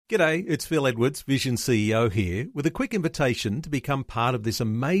G'day, it's Phil Edwards, Vision CEO here, with a quick invitation to become part of this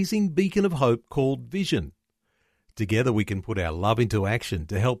amazing beacon of hope called Vision. Together we can put our love into action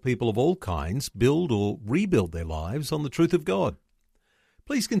to help people of all kinds build or rebuild their lives on the truth of God.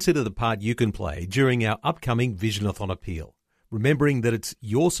 Please consider the part you can play during our upcoming Visionathon appeal, remembering that it's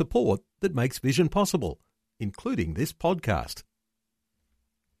your support that makes Vision possible, including this podcast.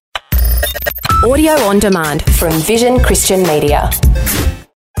 Audio on demand from Vision Christian Media.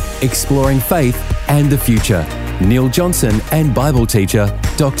 Exploring faith and the future. Neil Johnson and Bible teacher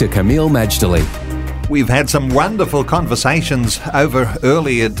Dr. Kameel Majdali. We've had some wonderful conversations over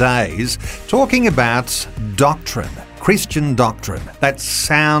earlier days talking about doctrine, Christian doctrine, that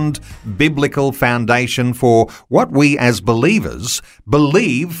sound biblical foundation for what we as believers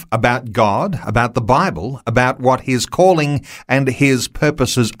believe about God, about the Bible, about what His calling and His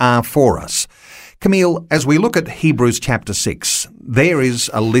purposes are for us. Kameel, as we look at Hebrews chapter 6, there is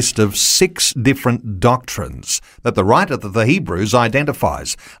a list of 6 different doctrines that the writer of the Hebrews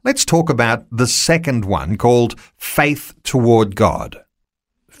identifies. Let's talk about the second one, called faith toward God.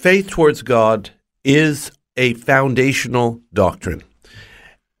 Faith towards God is a foundational doctrine.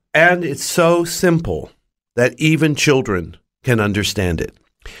 And it's so simple that even children can understand it.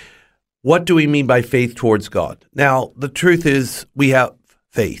 What do we mean by faith towards God? Now, the truth is we have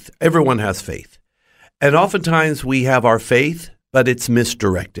faith. Everyone has faith. And oftentimes we have our faith, but it's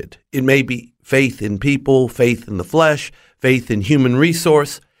misdirected. It may be faith in people, faith in the flesh, faith in human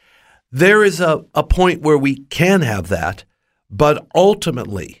resource. There is a point where we can have that, but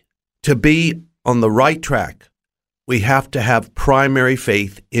ultimately, to be on the right track, we have to have primary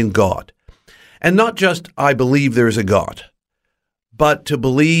faith in God. And not just, I believe there's a God, but to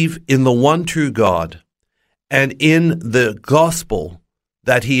believe in the one true God and in the gospel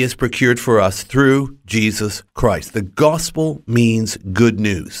that He has procured for us through Jesus Christ. The gospel means good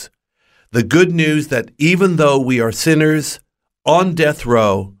news. The good news that even though we are sinners on death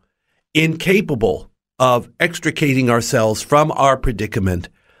row, incapable of extricating ourselves from our predicament,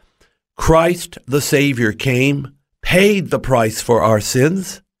 Christ the Savior came, paid the price for our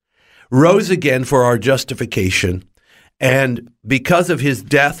sins, rose again for our justification, and because of His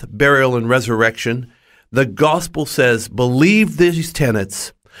death, burial, and resurrection, the gospel says, believe these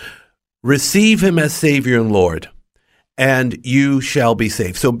tenets, receive Him as Savior and Lord, and you shall be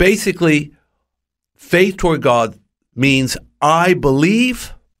saved. So basically, faith toward God means I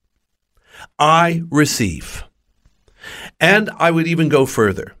believe, I receive. And I would even go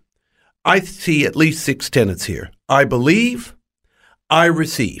further. I see at least 6 tenets here. I believe, I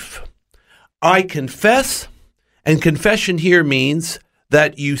receive. I confess, and confession here means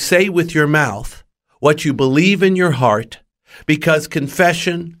that you say with your mouth what you believe in your heart, because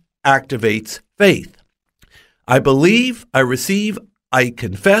confession activates faith. I believe, I receive, I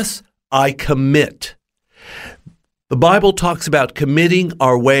confess, I commit. The Bible talks about committing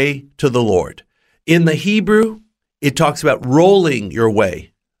our way to the Lord. In the Hebrew, it talks about rolling your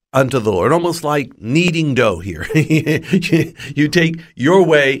way unto the Lord, almost like kneading dough here. You take your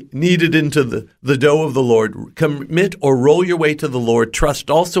way, knead it into the dough of the Lord, commit or roll your way to the Lord, trust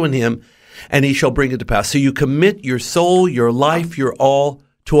also in Him, and He shall bring it to pass. So you commit your soul, your life, your all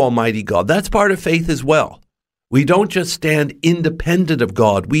to Almighty God. That's part of faith as well. We don't just stand independent of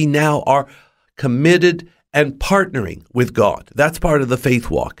God. We now are committed and partnering with God. That's part of the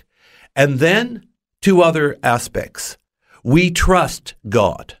faith walk. And then 2 other aspects. We trust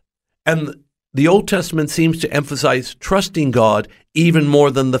God. And the Old Testament seems to emphasize trusting God even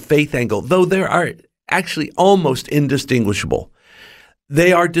more than the faith angle, though they are actually almost indistinguishable.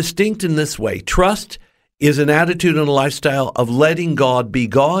 They are distinct in this way. Trust is an attitude and a lifestyle of letting God be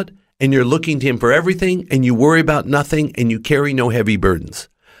God, and you're looking to Him for everything, and you worry about nothing, and you carry no heavy burdens.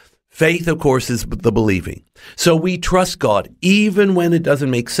 Faith, of course, is the believing. So we trust God even when it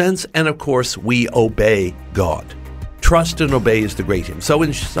doesn't make sense, and of course, we obey God. Trust and obey is the great hymn. So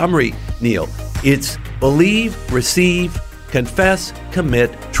in summary, Neil, it's believe, receive, confess,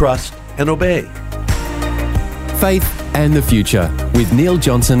 commit, trust, and obey. Faith and the Future with Neil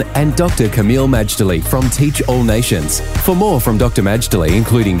Johnson and Dr. Kameel Majdali from Teach All Nations. For more from Dr. Majdali,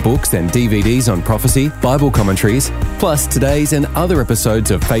 including books and DVDs on prophecy, Bible commentaries, plus today's and other episodes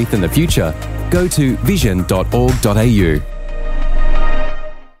of Faith and the Future, go to vision.org.au.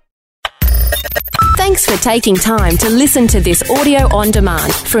 Thanks for taking time to listen to this audio on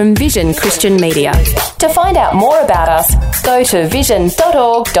demand from Vision Christian Media. To find out more about us, go to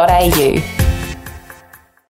vision.org.au.